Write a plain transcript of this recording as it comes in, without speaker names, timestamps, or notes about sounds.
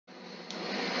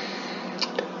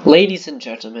Ladies and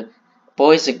gentlemen,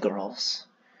 boys and girls,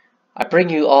 I bring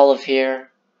you all of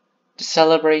here to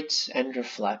celebrate and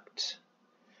reflect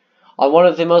on one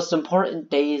of the most important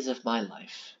days of my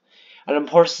life. An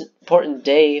important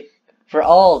day for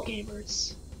all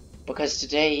gamers, because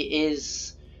today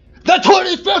is the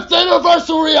 25th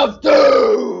anniversary of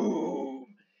Doom!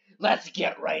 Let's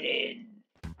get right in.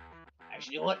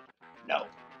 Actually, you know what? No.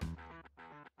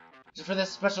 Just for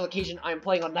this special occasion, I am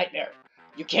playing on Nightmare.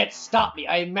 You can't stop me,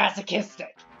 I am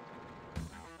masochistic!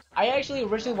 I actually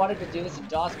originally wanted to do this in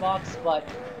DOSBox, but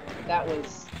that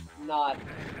was not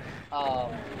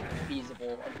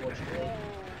feasible, unfortunately.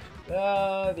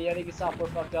 The editing software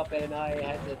fucked up, and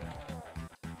I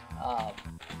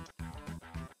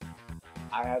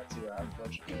had to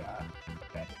unfortunately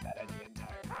abandon that idea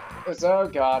entirely. Oh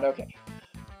god, okay.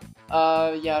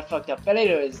 Yeah, it fucked up. But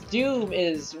anyways, Doom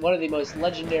is one of the most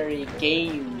legendary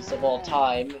games of all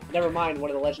time. Never mind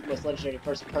one of the most legendary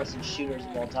first-person shooters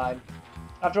of all time.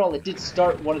 After all, it did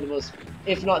start one of the most,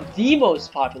 if not the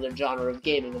most popular genre of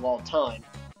gaming of all time.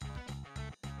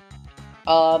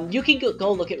 You can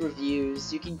go look at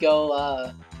reviews, you can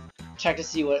go, check to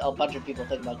see what a bunch of people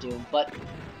think about Doom, but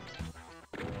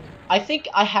I think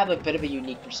I have a bit of a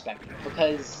unique perspective,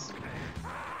 because,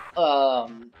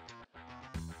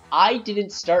 I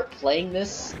didn't start playing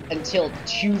this until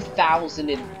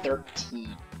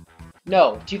 2013.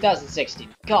 No, 2016.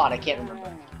 God, I can't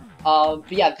remember.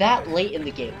 But yeah, that late in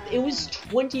the game. It was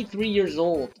 23 years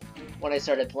old when I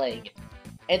started playing it.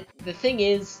 And the thing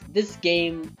is, this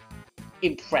game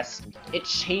impressed me. It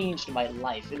changed my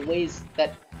life in ways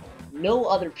that no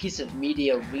other piece of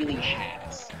media really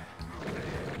has.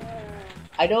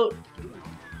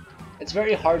 It's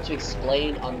very hard to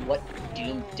explain on what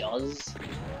Doom does,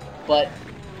 but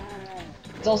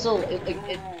it's also,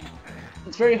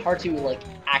 it's very hard to, like,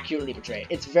 accurately portray it.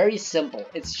 It's very simple.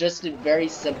 It's just a very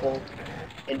simple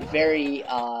and very,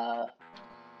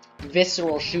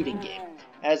 visceral shooting game.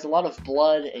 It has a lot of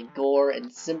blood and gore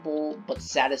and simple but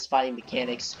satisfying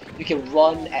mechanics. You can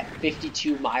run at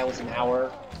 52 miles an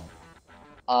hour.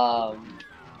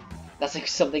 That's like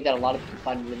something that a lot of people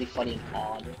find really funny and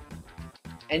odd.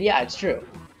 And yeah, it's true.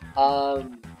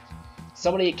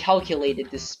 Somebody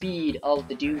calculated the speed of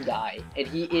the Doom guy, and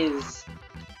he is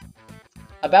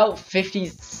about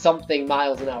 50-something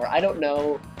miles an hour. I don't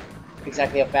know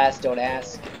exactly how fast, don't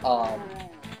ask, but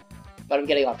I'm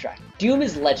getting off track. Doom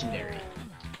is legendary.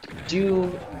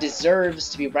 Doom deserves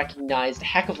to be recognized a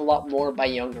heck of a lot more by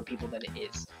younger people than it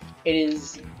is. It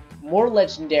is more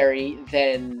legendary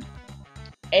than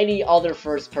any other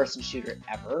first-person shooter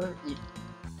ever.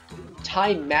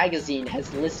 Time magazine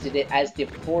has listed it as the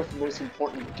 4th most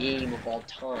important game of all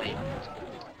time,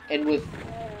 and with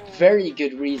very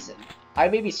good reason. I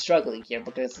may be struggling here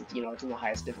because, you know, it's in the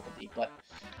highest difficulty, but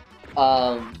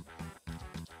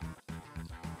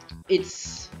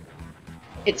it's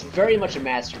very much a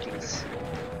masterpiece.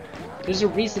 There's a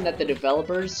reason that the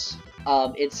developers,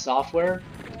 id Software,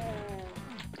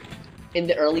 in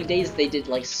the early days, they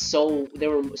were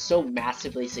so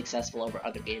massively successful over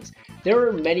other games. There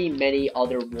were many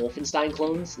other Wolfenstein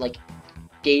clones, like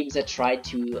games that tried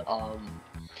to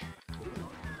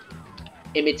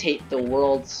imitate the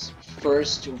world's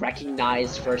first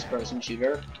recognized first-person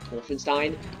shooter,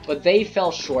 Wolfenstein, but they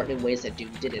fell short in ways that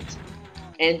Doom didn't.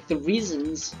 And the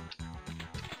reasons,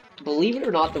 believe it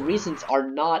or not, the reasons are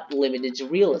not limited to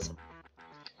realism.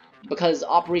 Because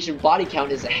Operation Body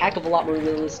Count is a heck of a lot more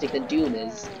realistic than Doom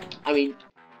is. I mean,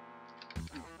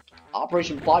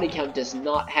 Operation Body Count does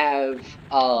not have,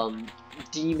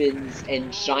 demons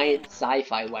and giant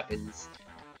sci-fi weapons.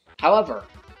 However,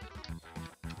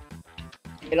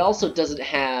 it also doesn't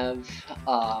have,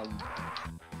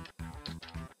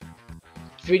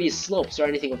 3D slopes or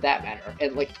anything of that matter.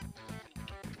 And, like,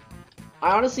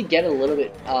 I honestly get a little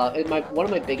bit, one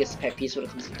of my biggest pet peeves when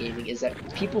it comes to gaming is that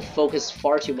people focus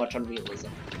far too much on realism.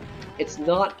 It's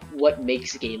not what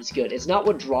makes games good. It's not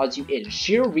what draws you in.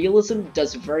 Sheer realism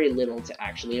does very little to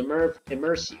actually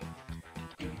immerse you.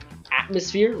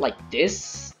 Atmosphere, like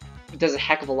this, does a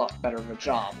heck of a lot better of a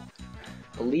job.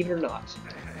 Believe it or not.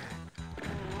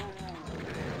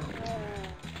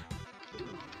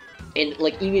 And,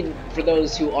 like, even for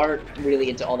those who aren't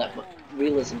really into all that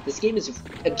realism, this game is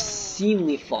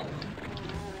obscenely fun.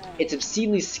 It's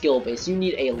obscenely skill-based. You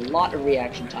need a lot of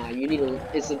reaction time. You need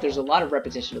there's a lot of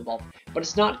repetition involved, but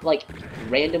it's not like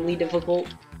randomly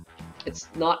difficult. It's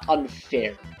not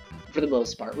unfair for the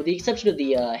most part, with the exception of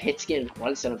the hit scan and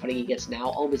grunts that I'm fighting against now.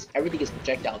 Almost everything is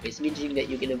projectile-based, meaning that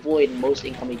you can avoid most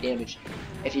incoming damage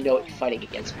if you know what you're fighting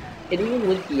against. And even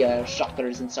with the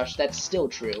shotgunners and such, that's still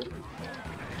true.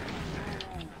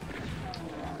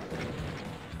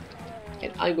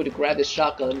 I'm going to grab this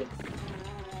shotgun.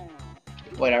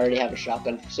 Wait, I already have a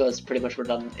shotgun, so it's pretty much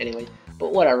redundant anyway.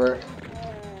 But whatever.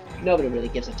 Nobody really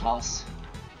gives a toss.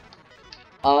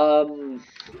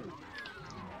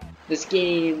 This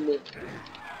game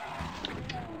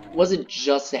wasn't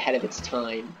just ahead of its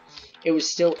time. It was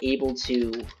still able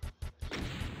to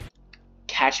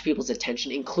catch people's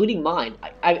attention, including mine.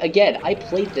 Again, I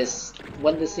played this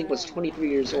when this thing was 23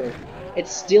 years old. It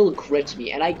still gripped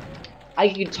me, and I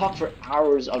could talk for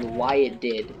hours on why it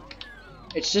did.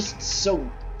 It's just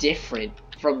so different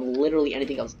from literally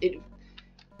anything else.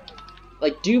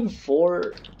 Like, Doom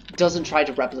 4 doesn't try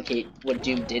to replicate what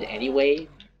Doom did anyway,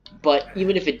 but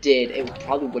even if it did, it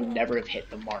probably would never have hit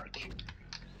the mark.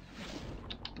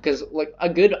 Because, like,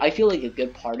 I feel like a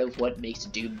good part of what makes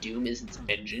Doom Doom is its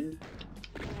engine.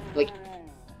 Like,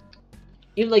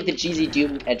 even like the GZ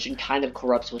Doom engine kind of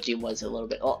corrupts what Doom was a little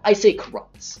bit. Well, I say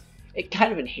corrupts. It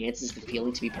kind of enhances the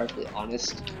feeling, to be perfectly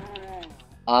honest.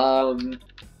 For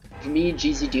me,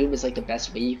 GZ Doom is like the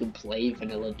best way you can play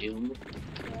vanilla Doom.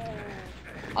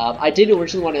 I did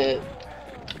originally want to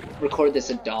record this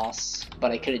in DOS,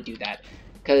 but I couldn't do that.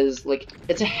 Because, like,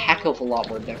 it's a heck of a lot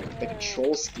more different. The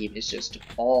control scheme is just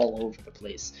all over the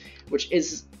place. Which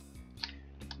is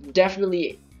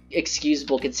definitely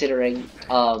excusable considering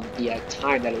the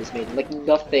time that it was made. Like,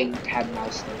 nothing had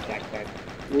mouse look back then.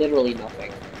 Literally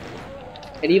nothing.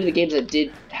 And even the games that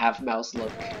did have mouse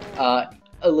look,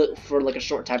 for like a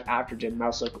short time after did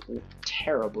mouse look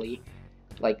terribly.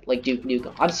 Like Duke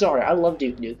Nukem. I'm sorry, I love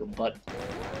Duke Nukem, but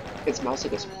its mouse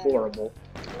look is horrible.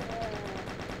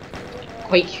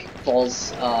 Quake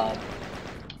falls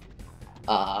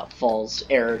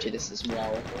error to this as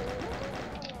well.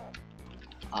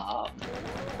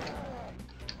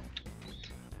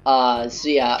 So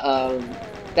yeah,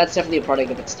 that's definitely a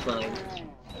product of its time.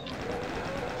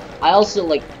 I also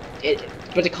like it,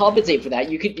 but to compensate for that,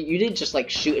 you didn't just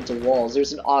like shoot into walls.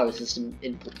 There's an auto system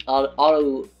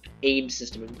auto aim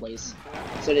system in place,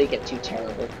 so it didn't get too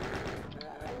terrible.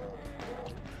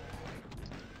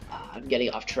 I'm getting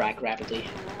off track rapidly.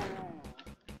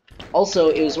 Also,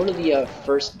 it was one of the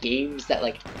first games that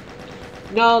like.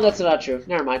 No, that's not true.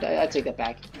 Never mind. I take that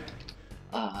back.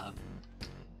 But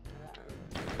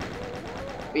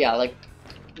yeah, like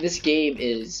this game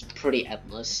is pretty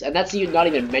endless, and that's not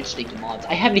even mentioning the mods.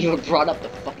 I haven't even brought up the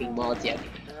fucking mods yet.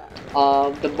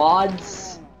 The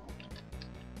mods.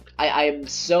 I am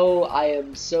so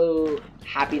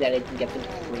happy that I can get them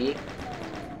for free,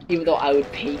 even though I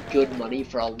would pay good money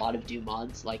for a lot of Doom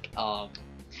mods, like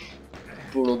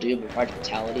Brutal Doom and Project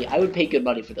Fatality. I would pay good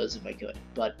money for those if I could,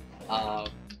 but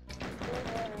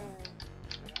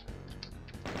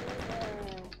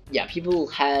yeah, people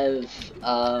have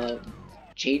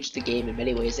changed the game in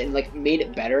many ways and like made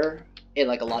it better in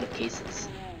like a lot of cases.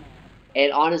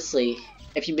 And honestly,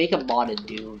 if you make a mod in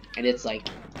Doom and it's like,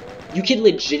 you can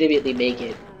legitimately make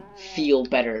it feel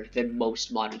better than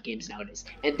most modern games nowadays,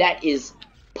 and that is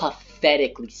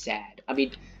pathetically sad. I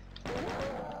mean,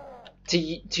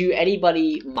 to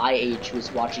anybody my age who's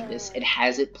watching this and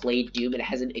hasn't played Doom and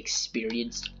hasn't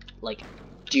experienced like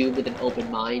Doom with an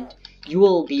open mind, you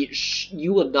will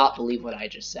not believe what I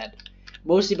just said.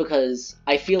 Mostly because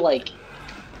I feel like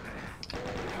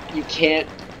you can't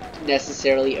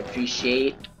necessarily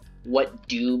appreciate what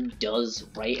Doom does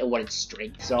right and what its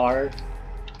strengths are,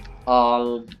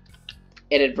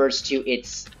 in adverse to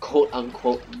its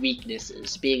quote-unquote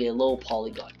weaknesses, being a low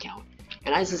polygon count.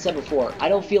 And as I said before, I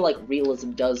don't feel like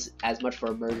realism does as much for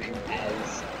immersion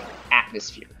as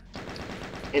atmosphere.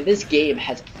 And this game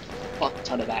has a fuck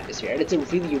ton of atmosphere, and it's a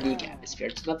really unique atmosphere.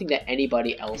 It's nothing that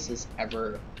anybody else has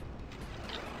ever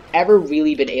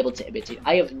really been able to imitate.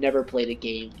 I have never played a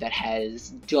game that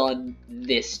has done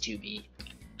this to me.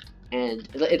 And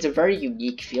it's a very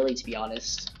unique feeling, to be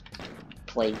honest,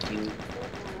 playing Doom.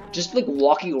 Just like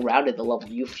walking around at the level,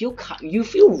 you feel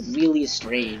really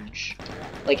strange.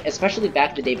 Like, especially back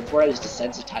in the day before I was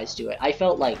desensitized to it, I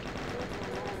felt like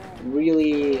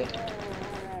really.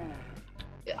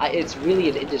 It's really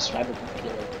an indescribable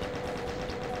feeling.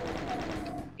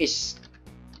 It's.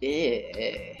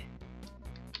 The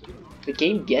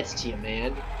game gets to you,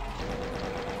 man.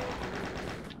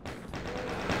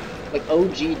 Like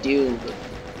OG Doom.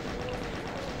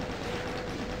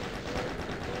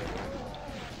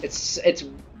 It's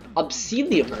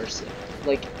obscenely immersive.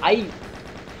 Like I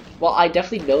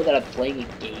definitely know that I'm playing a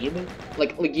game,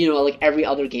 like you know, like every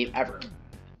other game ever.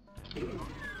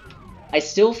 I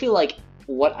still feel like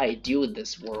what I do in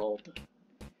this world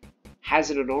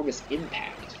has an enormous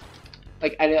impact.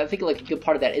 Like I think like a good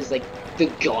part of that is like the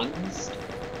guns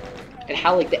and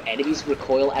how like the enemies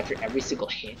recoil after every single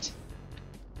hit.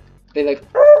 They like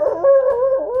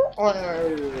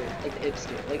like the imps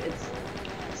do. Like it's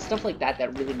stuff like that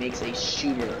that really makes a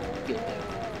shooter feel good.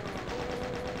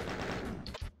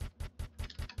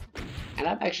 And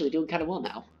I'm actually doing kind of well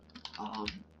now.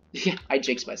 Yeah, I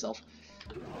jinxed myself.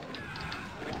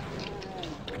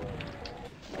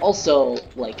 Also,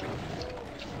 like,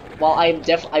 while I've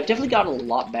definitely gotten a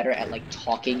lot better at like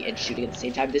talking and shooting at the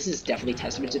same time, this is definitely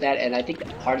testament to that, and I think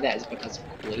that part of that is because of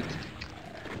Quake.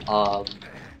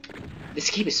 This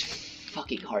game is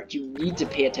fucking hard. You need to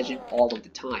pay attention all of the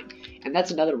time, and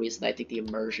that's another reason I think the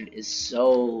immersion is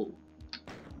so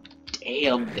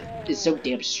damn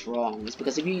strong. Is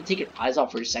because if you take your eyes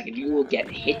off for a second, you will get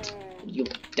hit, you'll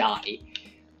die.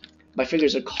 My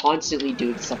fingers are constantly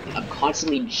doing something. I'm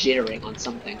constantly jittering on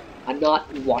something. I'm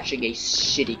not watching a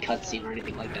shitty cutscene or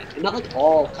anything like that. And not like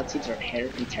all cutscenes are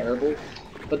inherently terrible,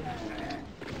 but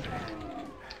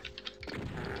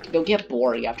they'll get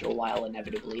boring after a while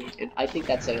inevitably. And I think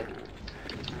that's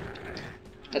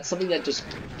something that just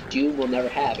Doom will never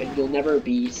have, and you'll never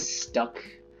be stuck.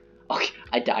 Okay,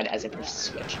 I died as I pressed the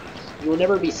switch. You will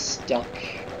never be stuck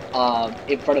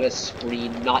in front of a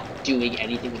screen not doing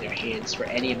anything with your hands for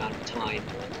any amount of time.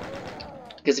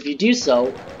 Because if you do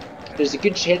so, there's a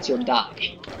good chance you'll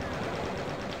die.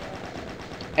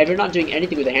 If you're not doing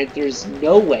anything with your hands, there's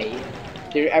no way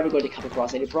they're ever going to come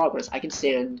across any progress. I can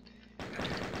stand...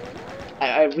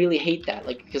 I really hate that,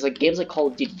 like, because like games like Call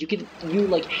of Duty,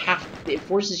 it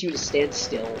forces you to stand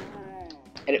still,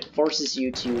 and it forces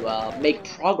you to make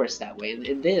progress that way. And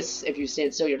in this, if you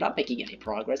stand still, you're not making any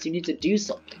progress. You need to do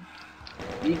something.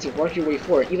 You need to work your way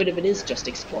forward, even if it is just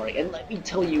exploring. And let me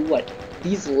tell you what,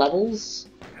 these levels,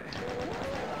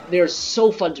 they're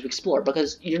so fun to explore,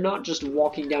 because you're not just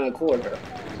walking down a corridor.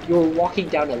 You're walking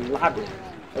down a labyrinth,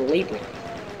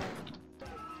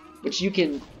 which you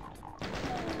can...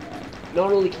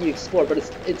 Not only can you explore, but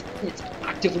it's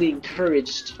actively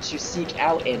encouraged to seek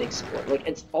out and explore. Like,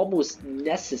 it's almost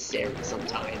necessary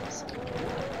sometimes.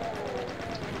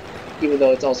 Even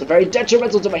though it's also very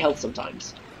detrimental to my health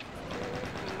sometimes.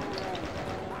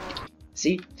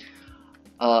 See?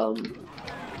 If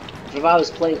I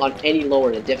was playing on any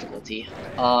lower the difficulty,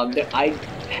 I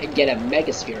get a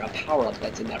Megasphere, a power-up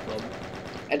that's in that room.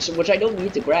 And so, which I don't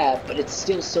need to grab, but it's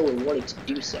still so rewarding to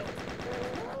do so.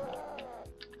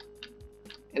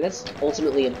 And that's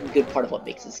ultimately a good part of what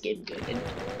makes this game good. And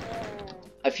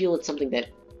I feel it's something that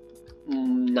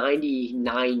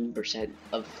 99%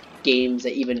 of games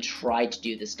that even try to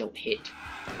do this don't hit.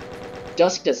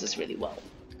 Dusk does this really well,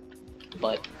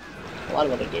 but a lot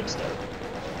of other games don't.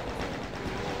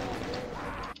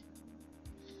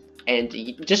 And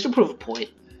just to prove a point,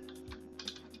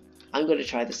 I'm going to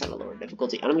try this on a lower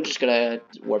difficulty, and I'm just going to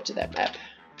warp to that map.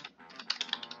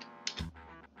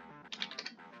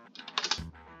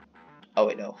 Oh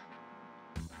wait, no.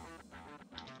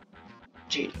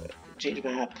 Change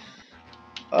map.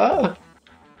 Ah!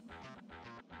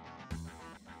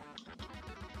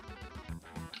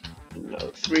 No,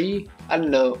 3? I don't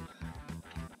know.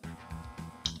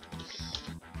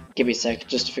 Give me a sec,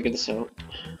 just to figure this out.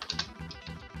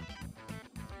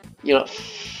 You know,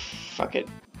 fuck it.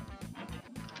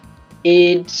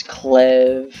 Id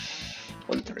Clev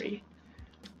 13.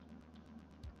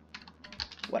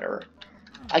 Whatever.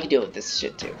 I can deal with this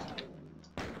shit too.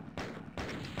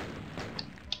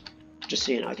 Just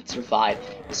so you know, I can survive.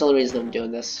 That's the only reason I'm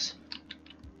doing this.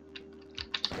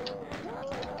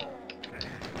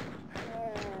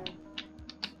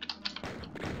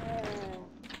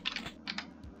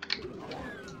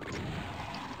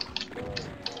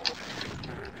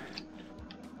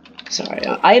 Sorry,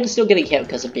 I am still getting hit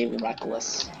because of being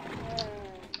reckless.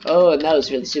 Oh, and that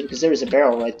was really stupid because there was a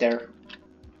barrel right there.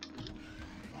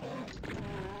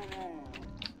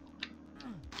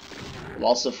 I'm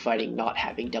also fighting not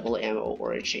having double ammo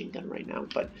or a chain gun right now,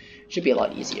 but it should be a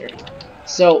lot easier.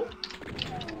 So,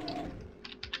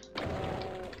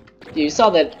 you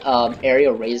saw that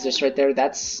area razors right there.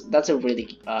 That's a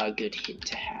really good hint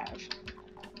to have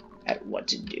at what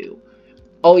to do.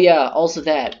 Oh yeah, also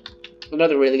that.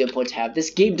 Another really good point to have. This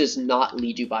game does not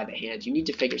lead you by the hand. You need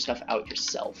to figure stuff out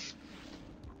yourself.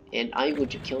 And I'm going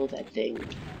to kill that thing.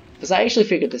 Because I actually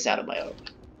figured this out on my own.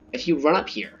 If you run up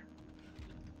here,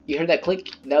 you heard that click?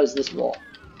 That was this wall.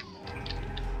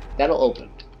 That'll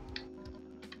open.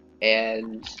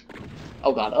 And...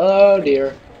 oh god. Oh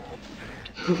dear.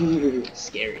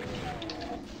 Scary.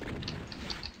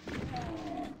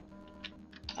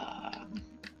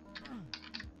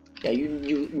 Yeah,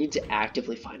 you need to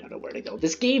actively find out where to go.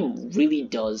 This game really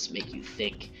does make you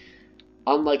think.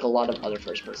 Unlike a lot of other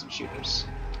first-person shooters.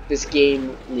 This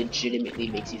game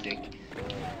legitimately makes you think.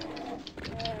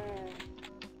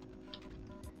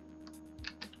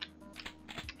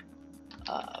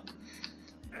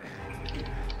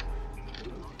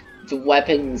 the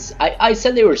weapons, I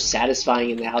said they were satisfying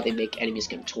in how they make enemies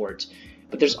contort,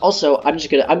 but there's also, I'm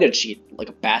gonna cheat like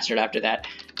a bastard after that.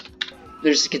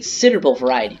 There's considerable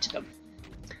variety to them.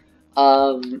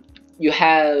 You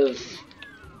have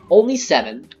only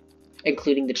 7,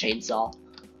 including the chainsaw,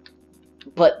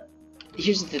 but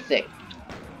here's the thing.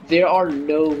 There are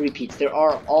no repeats. They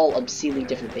are all obscenely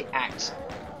different. They act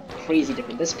crazy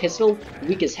different. This pistol,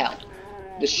 weak as hell.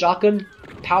 The shotgun,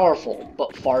 powerful,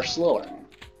 but far slower.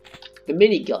 The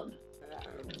minigun,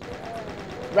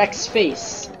 wrecks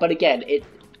face, but again,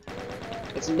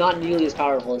 it's not nearly as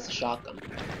powerful as the shotgun.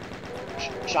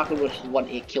 Shotgun would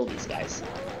one-hit kill these guys.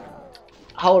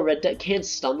 However, it can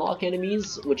stun lock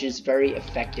enemies, which is very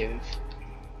effective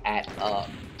at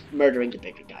murdering the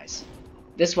bigger guys.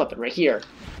 This weapon right here,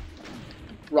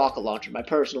 rocket launcher, my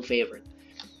personal favorite.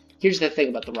 Here's the thing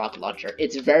about the rocket launcher.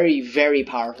 It's very, very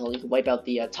powerful. You can wipe out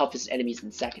the toughest enemies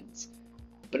in seconds.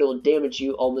 But it will damage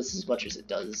you almost as much as it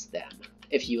does them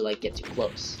if you, like, get too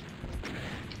close.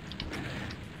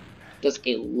 It does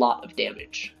a lot of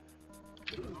damage.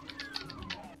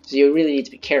 So you really need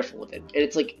to be careful with it. And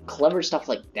it's, like, clever stuff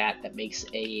like that that makes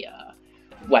a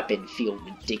weapon feel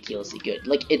ridiculously good.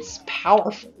 Like, it's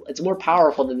powerful. It's more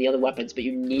powerful than the other weapons, but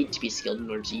you need to be skilled in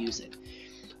order to use it.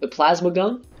 The plasma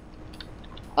gun,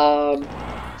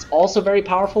 it's also very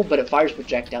powerful, but it fires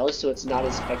projectiles, so it's not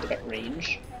as effective at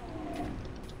range.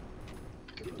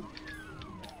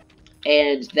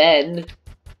 And then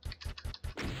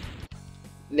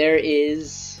there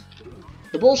is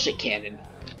the bullshit cannon.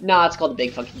 Nah, it's called the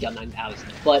Big Funky Gun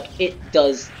 9000, but it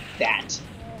does that.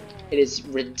 It is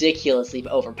ridiculously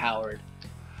overpowered.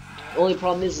 The only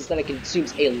problem is that it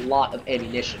consumes a lot of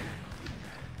ammunition.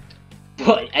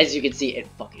 But as you can see, it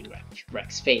fucking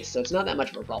wrecks face, so it's not that much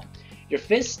of a problem. Your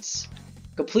fists,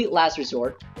 complete last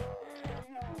resort.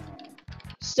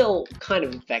 Still kind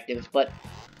of effective, but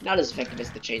not as effective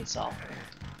as the chainsaw.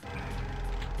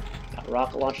 Got a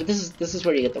rocket launcher. This is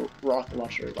where you get the rocket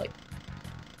launcher. Like,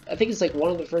 I think it's like one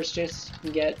of the first chests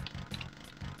you can get.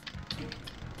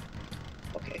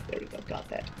 Okay, there we go. Got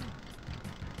that.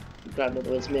 Grab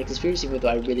another one's Max Fierce, even though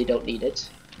I really don't need it.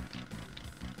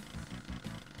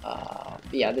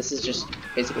 Yeah, this is just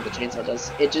basically what the chainsaw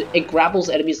does. It grapples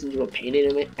enemies into a pain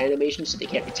animation so they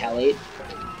can't retaliate.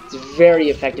 It's very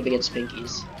effective against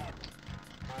pinkies.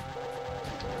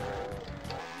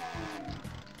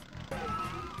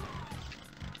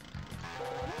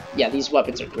 Yeah, these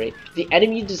weapons are great. The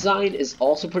enemy design is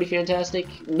also pretty fantastic.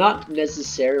 Not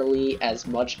necessarily as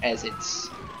much as its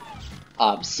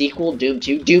sequel, Doom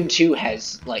 2. Doom 2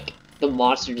 has, like, the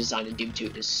monster design in Doom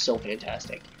 2 is so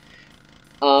fantastic.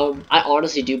 I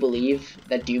honestly do believe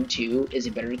that Doom 2 is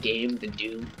a better game than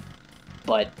Doom,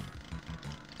 but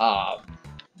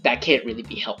that can't really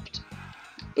be helped,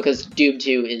 because Doom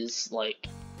 2 is, like,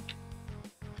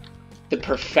 the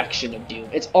perfection of Doom.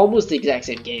 It's almost the exact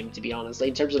same game, to be honest, like,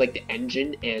 in terms of, like, the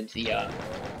engine and the,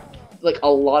 like,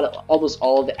 almost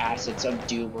all of the assets of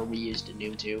Doom were reused in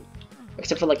Doom 2,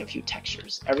 except for, like, a few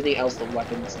textures. Everything else, the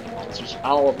weapons and the monsters,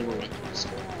 all of them were reused.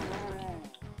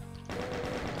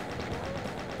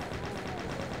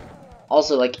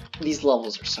 Also, like, these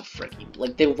levels are so freaking,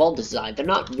 like, they're well designed. They're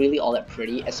not really all that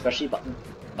pretty, especially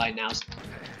by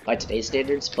today's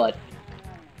standards, but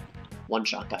one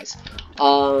shot, guys.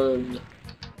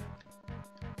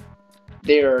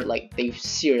 They're, like, they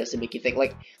seriously make you think.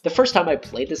 Like, the first time I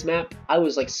played this map, I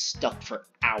was, like, stuck for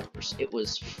hours. It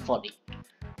was funny.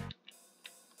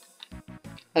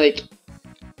 Like,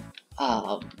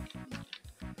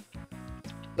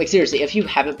 seriously, if you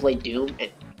haven't played Doom, and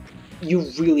you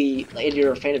really, and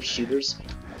you're a fan of shooters,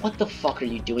 what the fuck are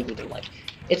you doing with your life?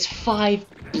 It's $5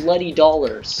 bloody.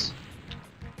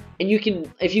 And you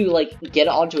can, if you, like, get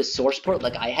onto a source port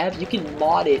like I have, you can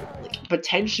mod it, like,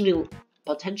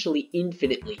 potentially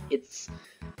infinitely. It's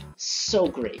so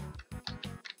great.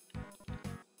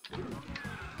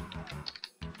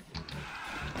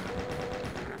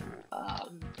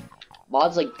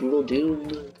 Mods like Brutal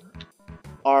Doom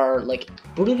are, like,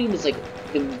 Brutal Doom is, like,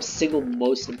 the single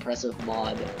most impressive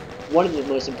mod, one of the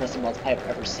most impressive mods I've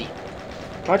ever seen.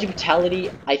 Project Brutality,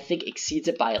 I think, exceeds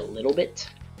it by a little bit,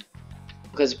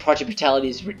 because Project Brutality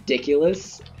is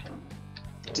ridiculous,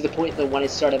 to the point that when I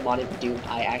started modding for Doom,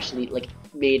 I actually, like,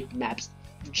 made maps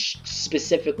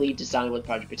specifically designed with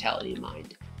Project Brutality in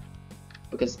mind,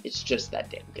 because it's just that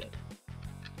damn good.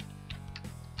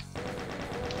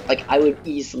 Like, I would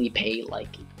easily pay,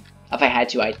 like, if I had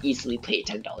to, I'd easily pay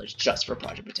 $10 just for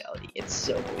Project Brutality. It's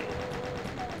so good.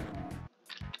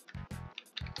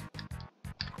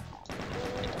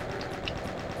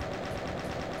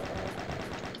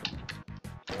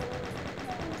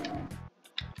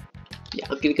 Yeah.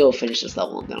 gonna go finish this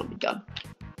level and then I'll be done.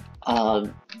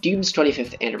 Doom's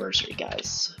 25th anniversary,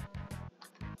 guys.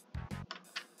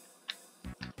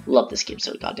 Love this game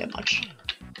so goddamn much.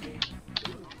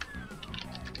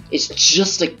 It's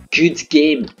just a good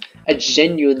game. A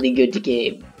genuinely good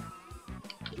game.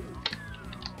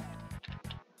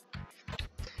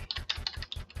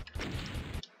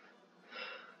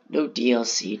 No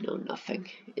DLC, no nothing.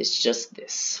 It's just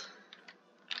this.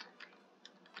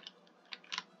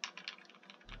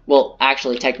 Well,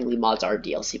 actually, technically mods are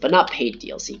DLC, but not paid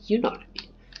DLC. You know what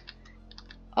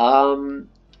I mean.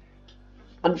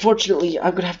 Unfortunately,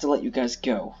 I'm gonna have to let you guys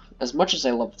go. As much as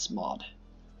I love this mod.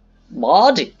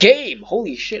 Mod game!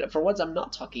 Holy shit, for once I'm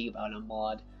not talking about a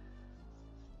mod.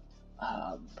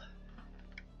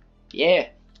 Yeah.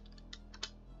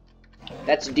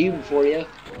 That's Doom for you.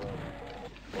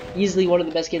 Easily one of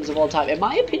the best games of all time. In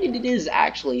my opinion, it is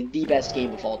actually the best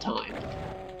game of all time.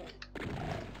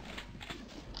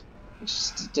 It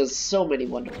just does so many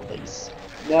wonderful things.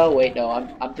 No, wait, no,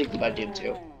 I'm thinking about Doom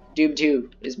 2. Doom 2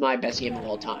 is my best game of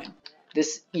all time.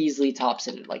 This easily tops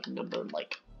it at like number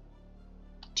like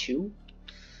 2?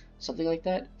 Something like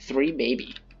that? 3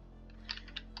 maybe.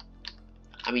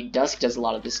 I mean, Dusk does a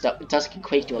lot of this stuff. Dusk and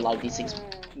Quake do a lot of these things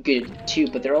good too,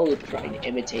 but they're only trying to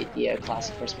imitate the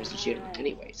classic first-person shooter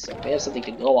anyway, so they have something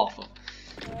to go off of.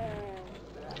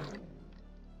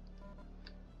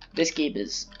 This game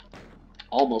is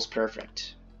almost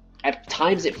perfect. At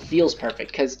times it feels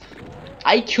perfect, because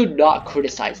I could not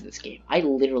criticize this game. I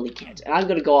literally can't. And I'm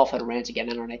going to go off on a rant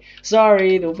again, aren't I?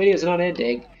 Sorry, the video's not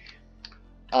ending.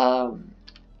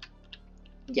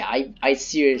 Yeah, I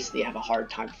seriously have a hard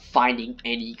time finding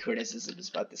any criticisms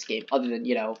about this game, other than,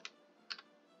 you know,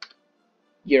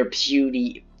 your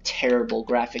puny, terrible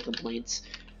graphic complaints.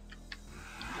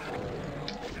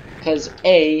 Because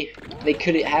A, they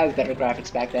couldn't have better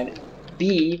graphics back then.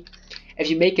 B, if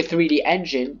you make a 3D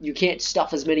engine, you can't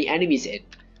stuff as many enemies in.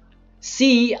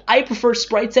 C, I prefer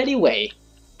sprites anyway.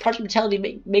 Project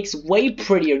Brutality makes way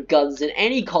prettier guns than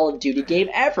any Call of Duty game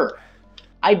ever.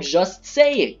 I'm just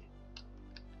saying.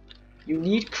 You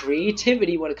need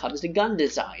creativity when it comes to gun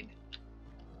design.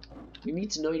 You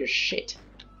need to know your shit.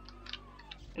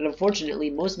 And unfortunately,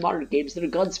 most modern games, their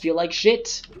guns feel like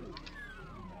shit.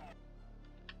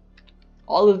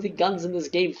 All of the guns in this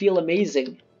game feel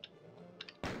amazing.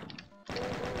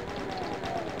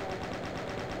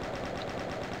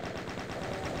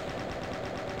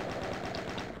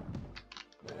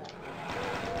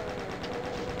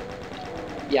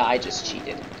 Yeah, I just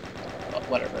cheated. But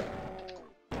whatever.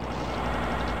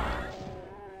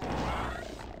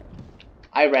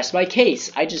 I rest my case.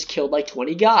 I just killed like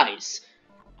 20 guys.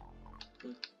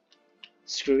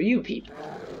 Screw you, people.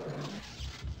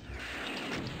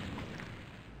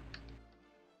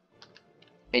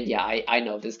 And yeah, I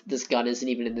know this gun isn't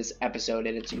even in this episode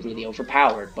and it's really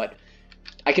overpowered, but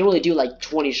I can only do like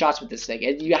 20 shots with this thing.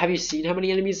 And have you seen how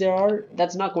many enemies there are?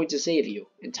 That's not going to save you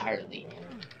entirely.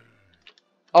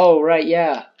 Oh, right,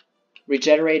 yeah.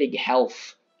 Regenerating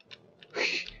health.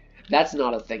 That's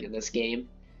not a thing in this game.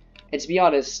 And to be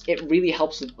honest, it really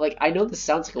helps with, like, I know this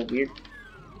sounds like a weird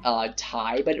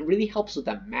tie, but it really helps with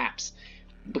the maps.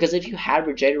 Because if you had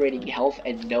regenerating health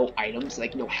and no items,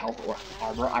 like no health or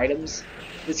armor items,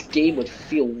 this game would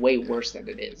feel way worse than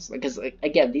it is. Because, like,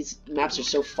 again, these maps are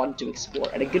so fun to explore,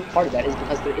 and a good part of that is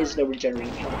because there is no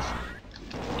regenerating health.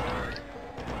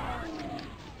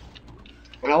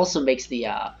 It also makes the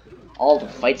all the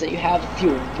fights that you have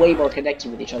feel way more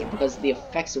connected with each other, because the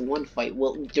effects in one fight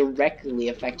will directly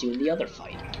affect you in the other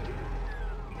fight.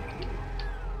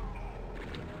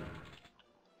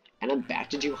 And I'm back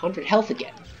to 200 health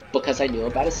again, because I knew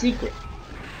about a secret.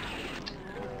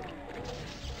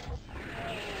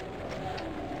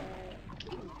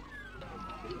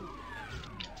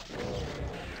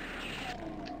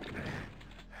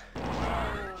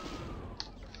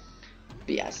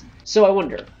 But yes, so I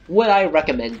wonder, would I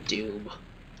recommend Doom?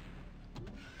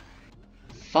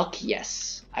 Fuck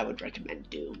yes, I would recommend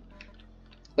Doom.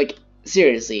 Like,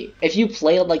 seriously, if you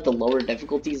play on like the lower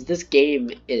difficulties, this game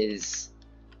is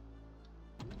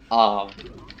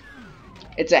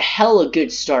it's a hella good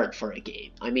start for a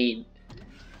game. I mean,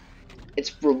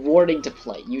 it's rewarding to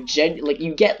play. You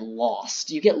get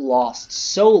lost. You get lost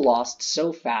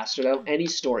so fast without any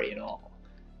story at all.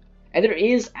 And there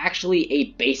is actually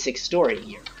a basic story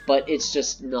here, but it's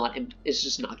just not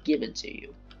given to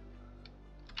you.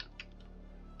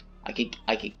 I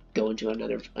could go into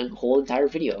a whole entire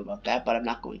video about that, but I'm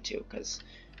not going to, because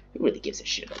who really gives a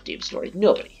shit about Doom story?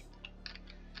 Nobody.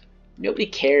 Nobody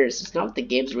cares. It's not what the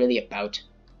game's really about.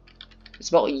 It's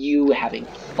about you having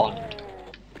fun.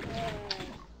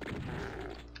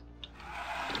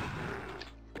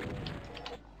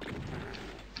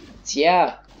 So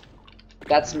yeah,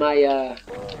 that's my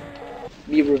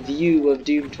me review of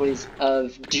Doom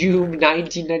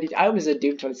 1990. I almost said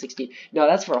Doom 2016. No,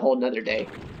 that's for a whole nother day.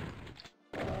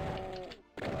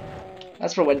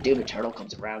 That's for when Doom Eternal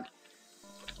comes around.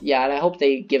 Yeah, and I hope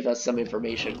they give us some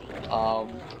information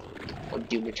on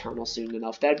Doom Eternal soon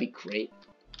enough. That'd be great.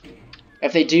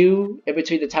 If they do, in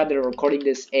between the time that I'm recording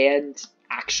this and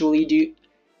actually do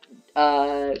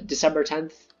December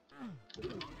 10th,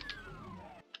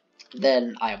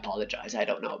 then I apologize. I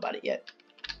don't know about it yet.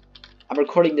 I'm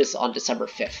recording this on December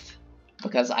 5th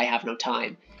because I have no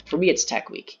time. For me, it's Tech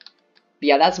Week. But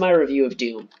yeah, that's my review of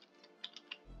Doom.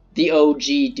 The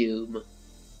OG Doom.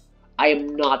 I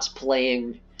am not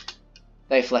playing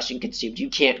Thy Flesh and Consumed. You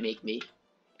can't make me.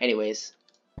 Anyways.